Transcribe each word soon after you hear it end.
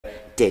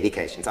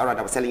dedications. All right,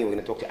 I was telling you we're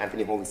going to talk to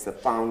Anthony Hall. He's the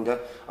founder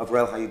of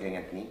RAEL. How are you doing,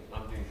 Anthony?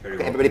 I'm doing very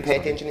Okay, well. everybody pay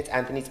attention. It's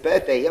Anthony's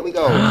birthday. Here we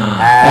go.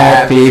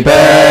 Happy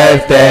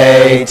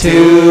birthday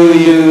to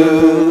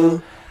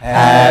you.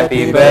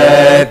 Happy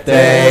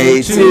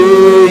birthday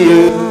to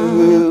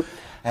you.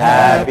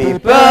 Happy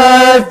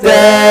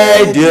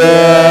birthday,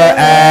 dear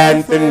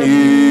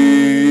Anthony.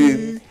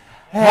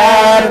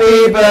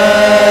 Happy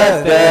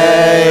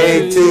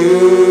birthday to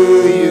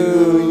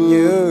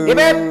you. Hip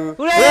hip!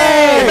 Hooray!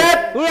 Hip hip!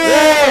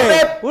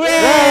 Hooray!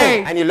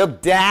 Hooray! And you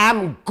look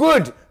damn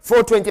good.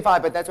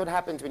 425, but that's what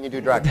happens when you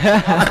do drugs.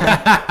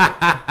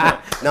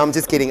 No, I'm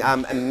just kidding.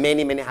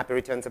 Many, many happy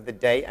returns of the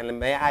day. And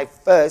may I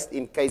first,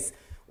 in case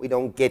we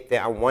don't get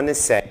there, I want to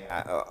say,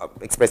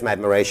 express my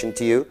admiration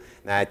to you,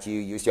 that you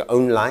use your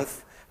own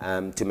life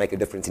to make a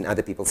difference in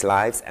other people's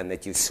lives, and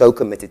that you're so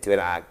committed to it.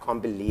 I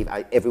can't believe,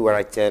 everywhere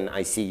I turn,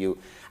 I see you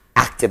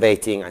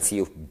activating, I see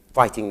you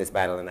fighting this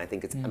battle, and I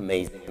think it's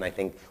amazing, and I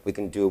think we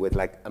can do it with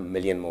like 1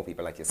 million more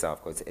people like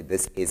yourself, because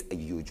this is a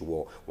huge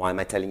war. Why am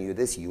I telling you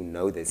this? You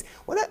know this.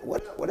 What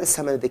are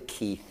some of the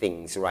key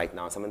things right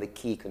now, some of the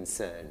key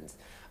concerns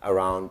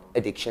around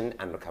addiction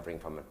and recovering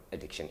from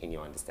addiction in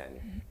your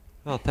understanding?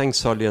 Well, thanks,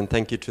 Solly, and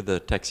thank you to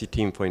the Taxi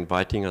team for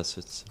inviting us.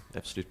 It's an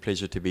absolute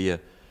pleasure to be here.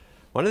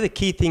 One of the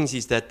key things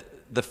is that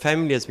the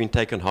family has been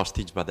taken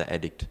hostage by the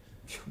addict.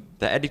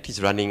 The addict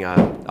is running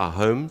our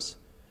homes.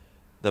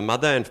 The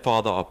mother and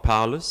father are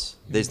powerless.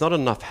 There's not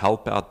enough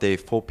help out there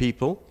for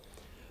people.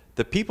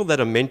 The people that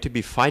are meant to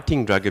be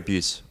fighting drug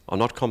abuse are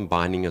not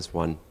combining as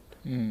one.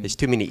 There's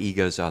too many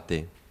egos out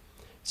there.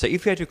 So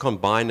if we had to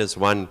combine as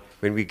one,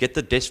 when we get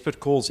the desperate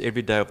calls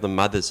every day of the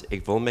mothers,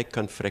 ek wil my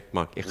kind vrek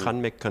maak, ek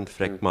gaan my kind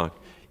vrek maak,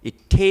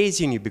 it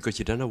tears in you because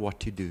you don't know what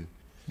to do.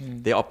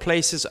 There are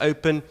places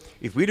open.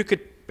 If we look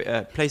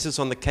at places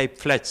on the Cape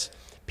Flats,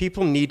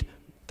 people need,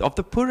 of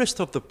the poorest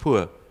of the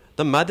poor,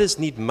 the mothers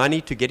need money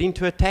to get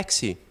into a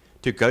taxi,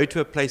 to go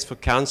to a place for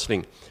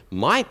counseling.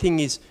 My thing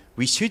is,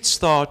 we should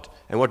start,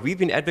 and what we've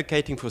been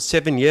advocating for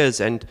 7 years,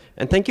 and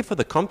thank you for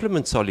the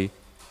compliment, Solly,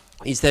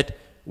 is that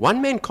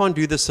one man can't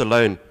do this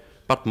alone,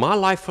 but my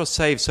life was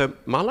saved, so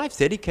my life's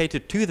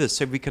dedicated to this,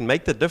 so we can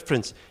make the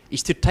difference,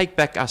 is to take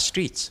back our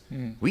streets.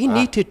 We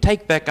need to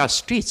take back our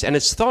streets, and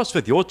it starts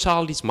with your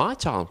child is my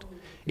child.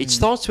 It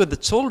starts with the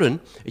children.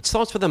 It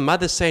starts with the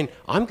mother saying,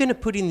 I'm going to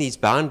put in these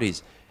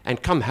boundaries,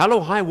 and come hell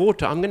or high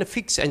water, I'm going to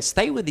fix and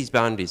stay with these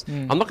boundaries.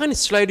 I'm not going to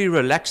slowly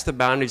relax the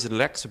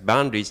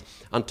boundaries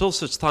until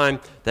such time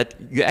that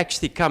you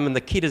actually come and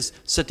the kid is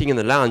sitting in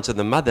the lounge and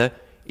the mother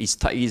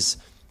is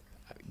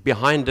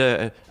behind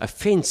a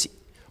fence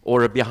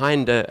or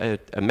behind a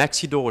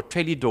maxi door or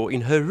trolley door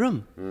in her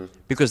room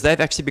because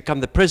they've actually become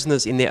the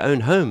prisoners in their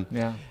own home.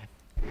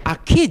 Our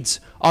kids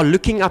are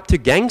looking up to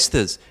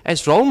gangsters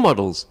as role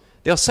models.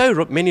 There are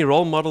so many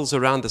role models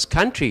around this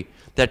country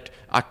that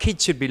our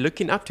kids should be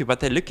looking up to, but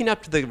they're looking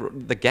up to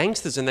the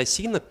gangsters, and they've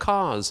seen the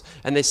cars,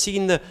 and they've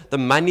seen the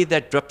money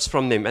that drips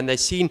from them, and they've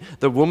seen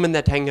the women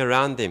that hang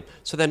around them.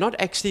 So they're not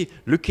actually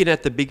looking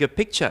at the bigger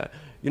picture.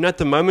 You know, at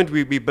the moment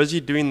we're busy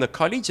doing the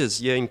colleges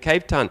here in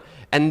Cape Town,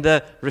 and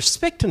the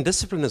respect and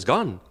discipline is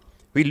gone.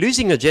 We're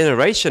losing a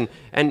generation,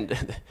 and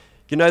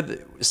you know,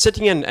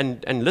 sitting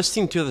and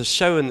listening to the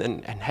show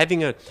and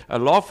having a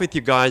laugh with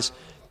you guys,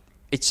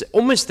 it's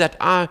almost that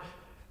our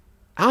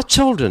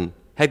children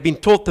have been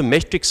taught the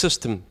metric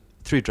system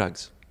through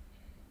drugs.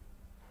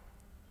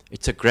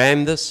 It's a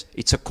gram this,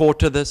 it's a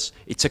quarter this,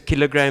 it's a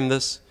kilogram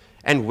this.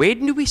 And where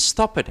do we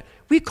stop it?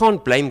 We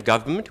can't blame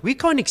government. We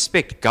can't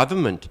expect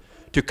government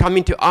to come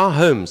into our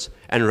homes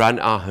and run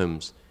our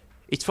homes.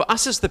 It's for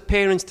us as the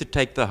parents to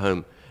take the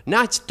home.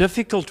 Now it's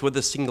difficult with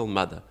a single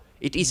mother.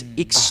 It is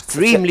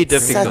extremely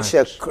difficult.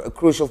 Such a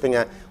crucial thing.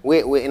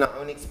 We're in our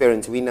own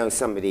experience, we know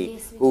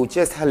somebody who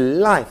just, her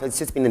life has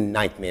just been a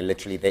nightmare,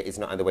 literally. There is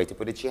no other way to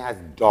put it. She has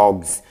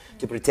dogs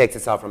to protect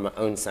herself from her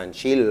own son.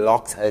 She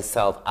locks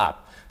herself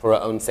up for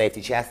her own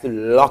safety. She has to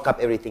lock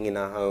up everything in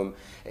her home.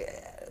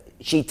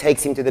 She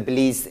takes him to the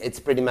police. It's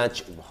pretty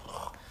much,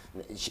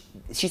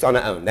 she's on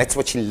her own. That's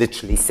what she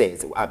literally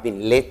says. I've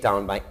been let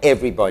down by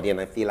everybody, and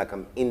I feel like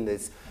I'm in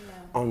this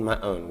on my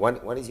own.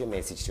 What is your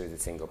message to the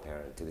single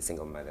parent, to the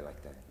single mother like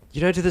that?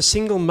 You know, to the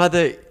single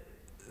mother,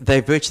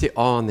 they virtually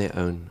are on their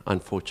own,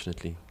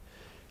 unfortunately.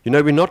 You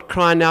know, we're not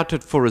crying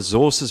out for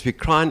resources, we're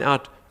crying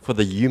out for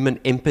the human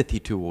empathy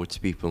towards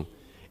people.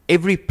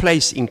 Every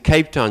place in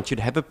Cape Town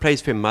should have a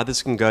place where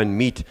mothers can go and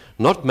meet,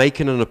 not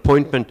making an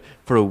appointment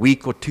for a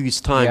week or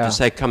two's time to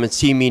say, come and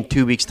see me in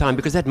 2 weeks' time,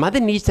 because that mother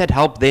needs that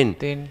help then.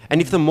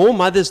 And if the more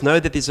mothers know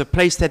that there's a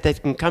place that they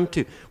can come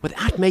to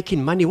without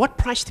making money, what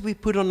price do we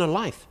put on a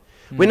life?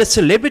 When a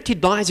celebrity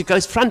dies, it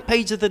goes front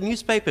page of the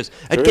newspapers.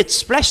 It gets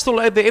splashed all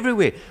over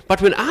everywhere.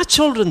 But when our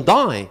children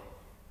die,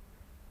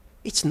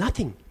 it's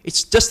nothing.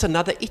 It's just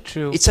another it.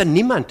 True. It's a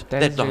niemand That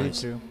that is very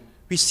dies. true.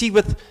 We see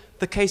with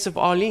the case of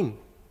Arlene,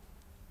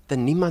 the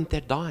niemand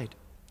that died.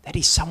 That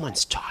is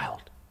someone's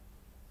child.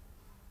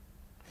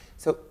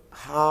 So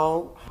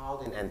how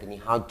then, Anthony,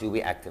 how do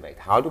we activate?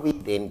 How do we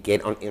then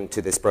get on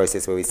into this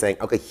process where we're saying,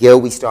 okay, here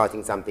we're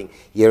starting something,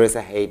 here is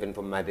a haven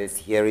for mothers,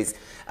 here is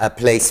a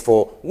place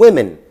for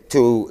women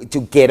to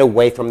get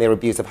away from their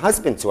abusive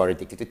husbands who are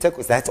addicted to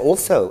turquoise. That's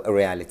also a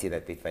reality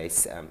that we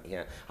face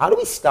here. How do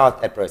we start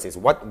that process?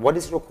 What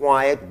is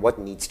required? What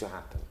needs to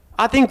happen?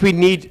 I think we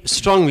need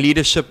strong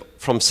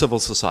leadership from civil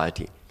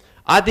society.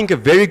 I think a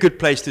very good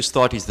place to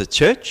start is the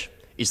church,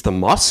 is the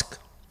mosque.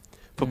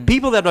 For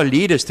people that are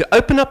leaders to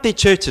open up their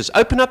churches,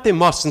 open up their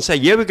mosques and say,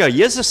 here we go,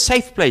 here's a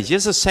safe place,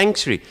 here's a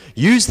sanctuary.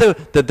 Use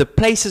the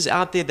places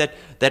out there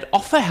that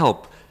offer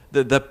help,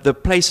 the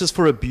places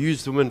for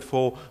abused women,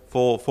 for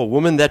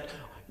women that,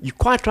 you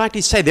quite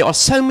rightly say, there are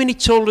so many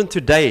children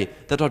today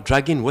that are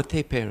drugging with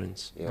their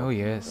parents. Yeah. Oh,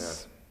 yes.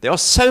 Yeah. There are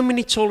so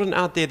many children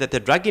out there that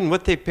they're drugging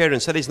with their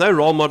parents, so there's no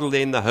role model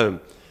there in the home.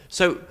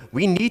 So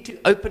we need to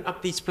open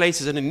up these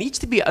places, and it needs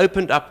to be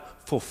opened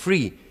up for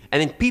free. And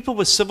then people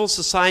with civil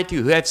society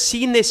who have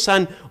seen their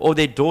son or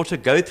their daughter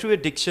go through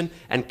addiction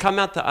and come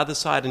out the other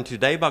side and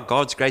today, by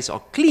God's grace,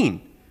 are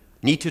clean,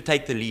 need to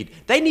take the lead.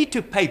 They need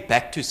to pay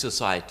back to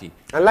society.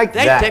 I like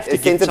They that. have to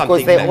give Because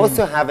something they back.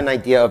 also have an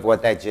idea of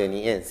what that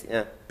journey is.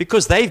 Yeah.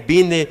 Because they've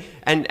been there,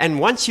 and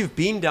once you've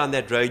been down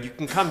that road, you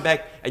can come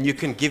back and you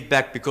can give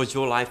back because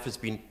your life has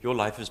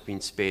been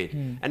spared.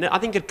 And I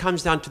think it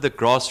comes down to the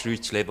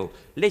grassroots level.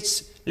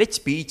 Let's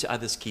be each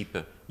other's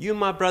keeper. You,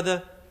 my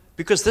brother.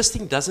 Because this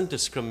thing doesn't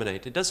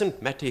discriminate. It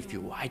doesn't matter if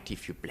you're white,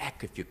 if you're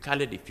black, if you're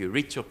colored, if you're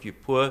rich, or if you're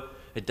poor.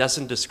 It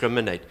doesn't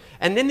discriminate.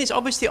 And then there's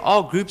obviously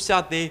our groups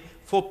out there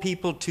for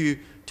people to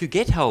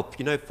get help.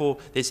 You know,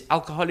 there's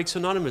Alcoholics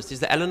Anonymous.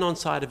 There's the Al-Anon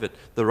side of it.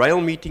 The RAEL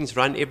meetings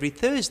run every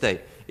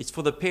Thursday. It's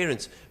for the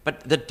parents.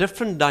 But the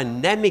different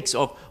dynamics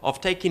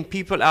of taking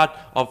people out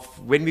of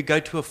when we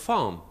go to a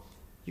farm.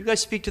 You go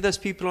speak to those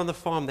people on the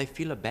farm. They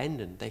feel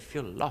abandoned. They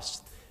feel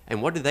lost.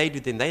 And what do?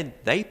 Then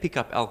they pick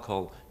up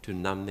alcohol to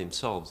numb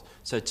themselves.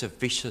 So it's a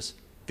vicious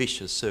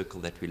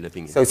circle that we're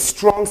living in. So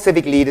strong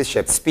civic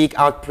leadership, speak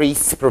out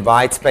priests,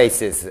 provide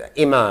spaces,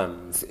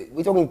 imams.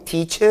 We're talking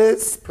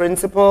teachers,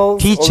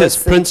 principals,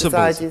 Teachers,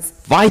 principals,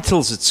 societies.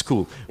 vitals at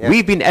school. Yeah.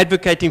 We've been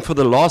advocating for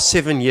the last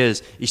 7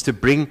 years is to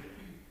bring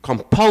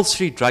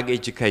compulsory drug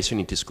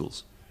education into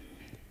schools.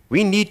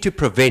 We need to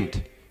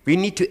prevent. We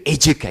need to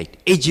educate.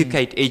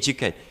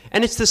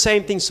 And it's the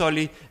same thing,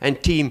 Solly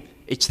and team.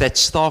 It's that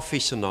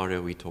starfish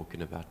scenario we're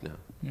talking about now.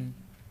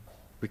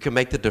 We can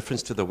make the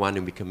difference to the one,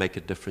 and we can make a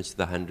difference to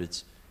the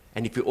hundreds.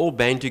 And if we all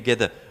band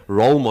together,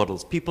 role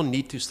models, people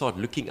need to start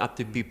looking up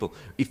to people.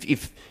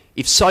 If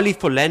Solly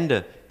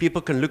Pholander,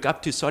 people can look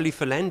up to Solly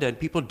Pholander, and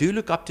people do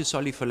look up to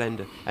Solly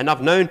Pholander. And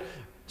I've known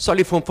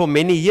Solly for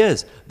many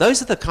years.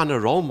 Those are the kind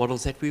of role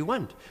models that we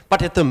want.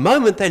 But at the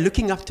moment, they're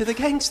looking up to the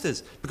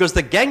gangsters, because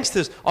the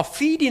gangsters are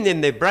feeding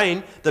in their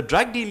brain. The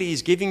drug dealer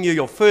is giving you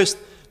your first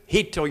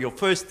hit or your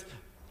first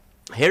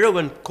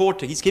heroin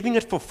quarter. He's giving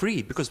it for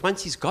free, because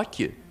once he's got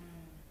you,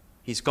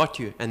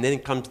 and then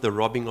comes the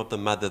robbing of the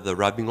mother, the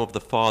robbing of the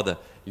father,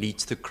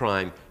 leads to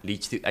crime,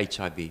 leads to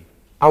HIV.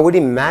 I would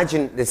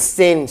imagine the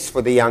sense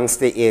for the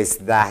youngster is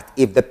that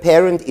if the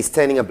parent is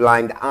turning a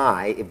blind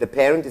eye, if the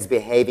parent is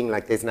behaving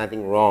like there's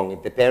nothing wrong,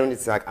 if the parent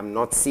is like, I'm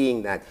not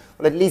seeing that,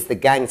 well, at least the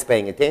gang's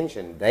paying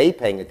attention. They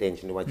paying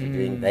attention to what you're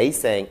doing. They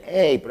saying,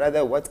 hey,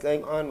 brother, what's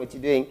going on? What you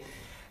doing?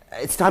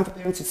 It's time for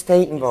parents to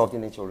stay involved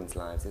in their children's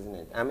lives, isn't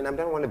it? I mean, I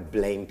don't want to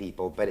blame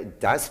people, but it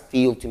does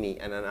feel to me,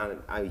 and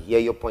I hear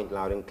your point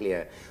loud and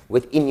clear,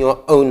 within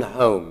your own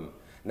home,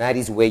 that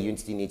is where you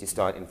need to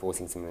start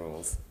enforcing some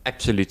rules.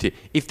 Absolutely.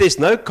 If there's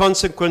no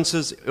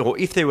consequences, or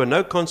if there were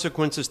no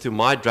consequences to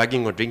my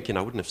drugging or drinking,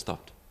 I wouldn't have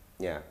stopped.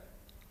 Yeah.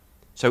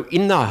 So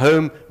in our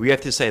home, we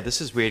have to say,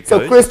 this is where it so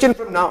goes. So Christian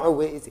from now, oh,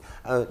 where is he?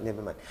 Oh,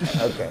 never mind.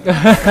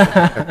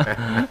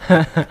 Okay.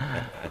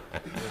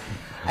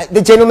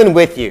 The gentlemen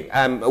with you,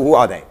 who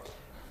are they?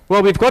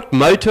 Well, we've got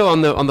Moto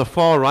on the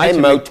far right.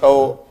 Hey,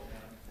 Moto.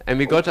 And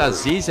we've got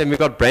Aziz, and we've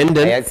got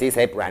Brandon. Hey, Aziz,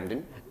 hey,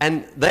 Brandon.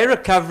 And they're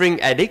recovering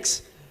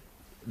addicts.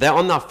 They're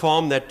on our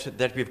farm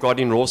that we've got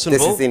in Rawsonville.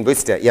 This is in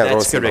Worcester. Yeah,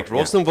 that's Rawsonville, correct.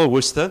 Rawsonville,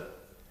 Worcester.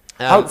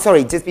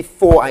 Sorry, just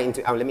before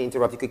let me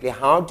interrupt you quickly.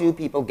 How do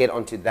people get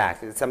onto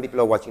that? Some people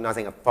are watching now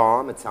saying a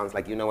farm. It sounds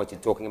like you know what you're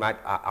talking about.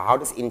 How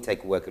does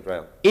intake work at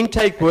RAEL?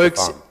 Intake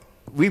works.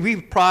 We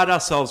pride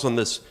ourselves on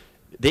this.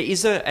 There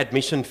is an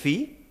admission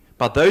fee,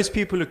 but those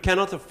people who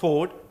cannot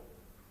afford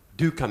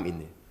do come in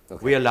there.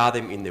 Okay. We allow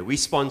them in there. We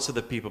sponsor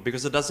the people,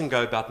 because it doesn't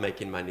go about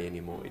making money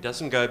anymore. It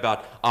doesn't go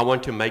about, I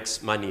want to make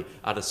money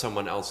out of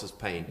someone else's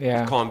pain.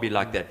 Yeah. It can't be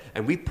like that.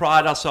 And we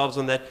pride ourselves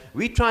on that.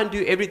 We try and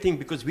do everything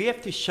because we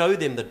have to show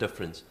them the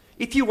difference.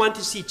 If you want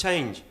to see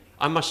change,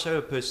 I must show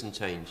a person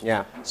change.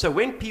 Yeah. So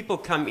when people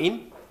come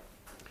in,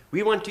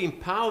 we want to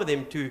empower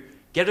them to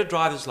get a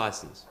driver's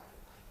license,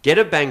 get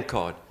a bank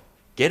card,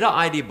 get an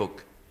ID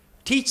book,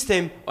 teach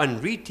them and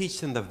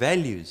reteach them the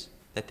values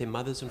that their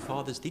mothers and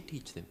fathers did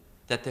teach them,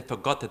 that they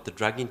forgot, that the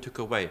drugging took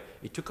away.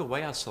 It took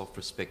away our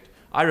self-respect.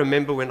 I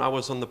remember when I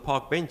was on the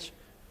park bench,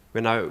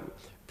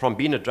 from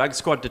being a drug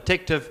squad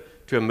detective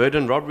to a murder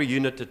and robbery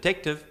unit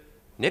detective,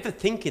 never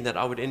thinking that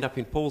I would end up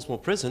in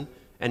Paulsmoor prison,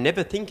 and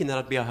never thinking that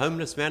I'd be a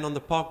homeless man on the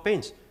park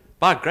bench.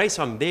 By grace,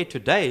 I'm there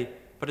today,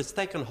 but it's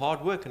taken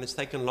hard work, and it's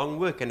taken long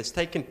work, and it's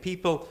taken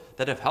people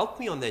that have helped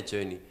me on that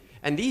journey.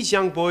 And these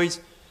young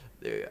boys,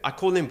 I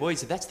call them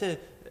boys, that's the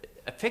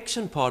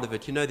affection part of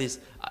it. You know, there's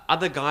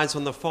other guys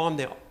on the farm,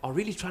 they are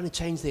really trying to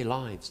change their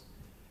lives.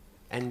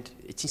 And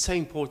it's so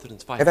important.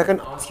 It's vital. If I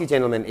can ask you,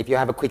 gentlemen, if you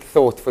have a quick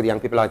thought for the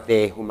young people out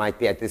there who might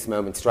be at this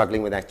moment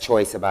struggling with that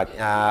choice about,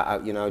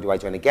 you know, do I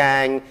join a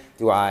gang?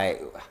 I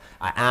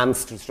am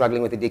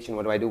struggling with addiction,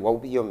 what do I do? What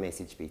would be your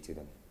message be to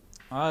them?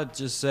 I'd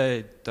just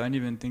say, don't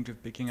even think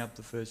of picking up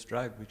the first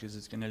drug, because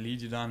it's going to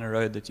lead you down a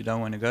road that you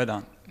don't want to go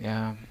down.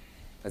 Yeah.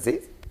 That's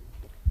it?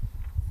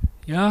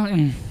 Yeah,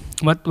 and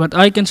what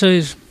I can say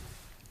is,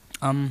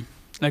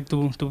 like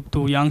to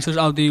youngsters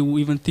out there who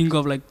even think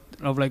of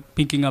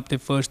picking up their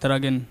first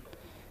drug, and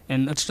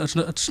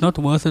it's not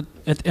worth it.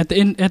 At the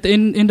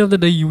end of the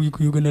day,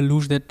 you're gonna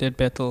lose that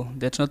battle.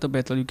 That's not a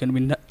battle you can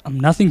win.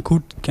 Nothing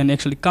good can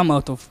actually come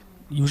out of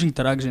using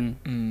drugs, and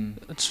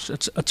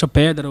it's a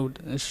bad road.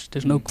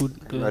 There's no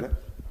good.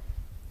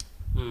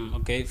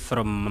 Okay,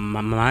 from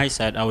my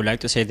side, I would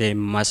like to say they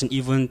mustn't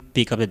even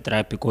pick up the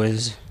drug,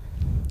 because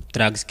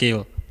drugs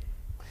kill.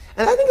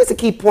 And I think it's a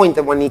key point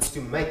that one needs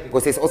to make,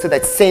 because there's also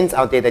that sense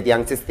out there that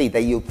youngsters think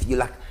that you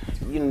like,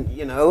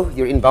 you know,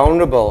 you're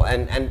invulnerable,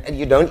 and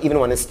you don't even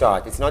want to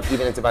start. It's not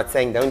even, it's about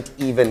saying don't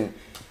even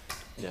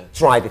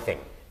try the thing.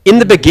 In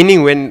the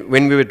beginning, when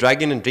we were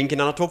dragging and drinking,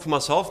 and I talk for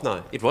myself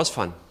now, it was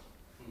fun.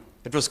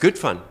 It was good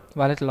fun.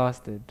 While it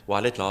lasted.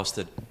 While it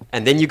lasted.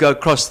 And then you go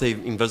across the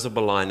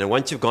invisible line, and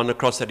once you've gone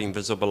across that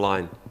invisible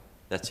line,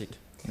 that's it.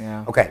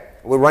 Yeah. Okay,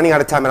 we're running out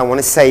of time, and I want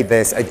to say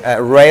this.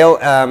 RAEL,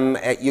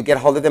 you get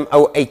hold of them,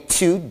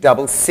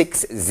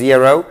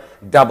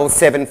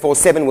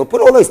 082-660-7747. We'll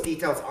put all those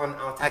details on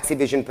our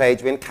TaxiVision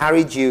page. We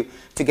encourage you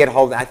to get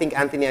hold of it. I think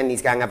Anthony and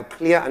his gang have a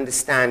clear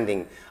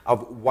understanding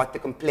of what the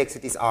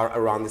complexities are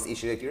around this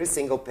issue. If you're a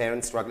single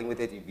parent struggling with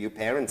it, if you're a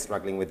parent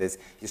struggling with this,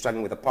 if you're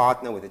struggling with a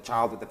partner, with a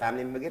child, with a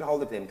family member, get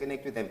hold of them,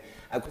 connect with them.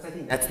 Because I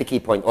think that's the key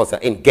point also.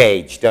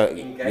 Engage.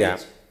 Engage. Yeah.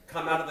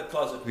 Come out of the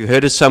closet. We've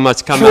heard it so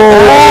much. Come out.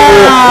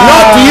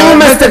 Not you,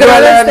 Mr.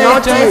 Dwella,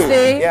 not you.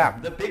 Yeah.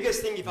 The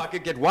biggest thing, if I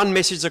could get one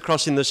message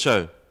across in the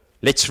show,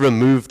 let's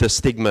remove the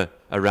stigma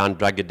around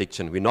drug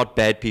addiction. We're not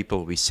bad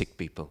people, we're sick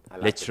people.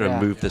 Let's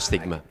remove the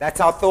stigma. That's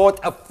our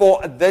thought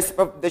for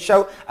the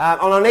show.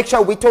 On our next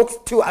show, we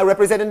talk to a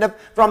representative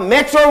from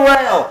Metro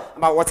Rail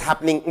about what's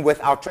happening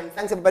with our train.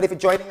 Thanks everybody for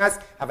joining us.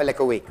 Have a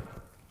lekker week.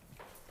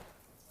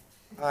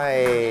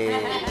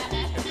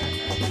 Bye.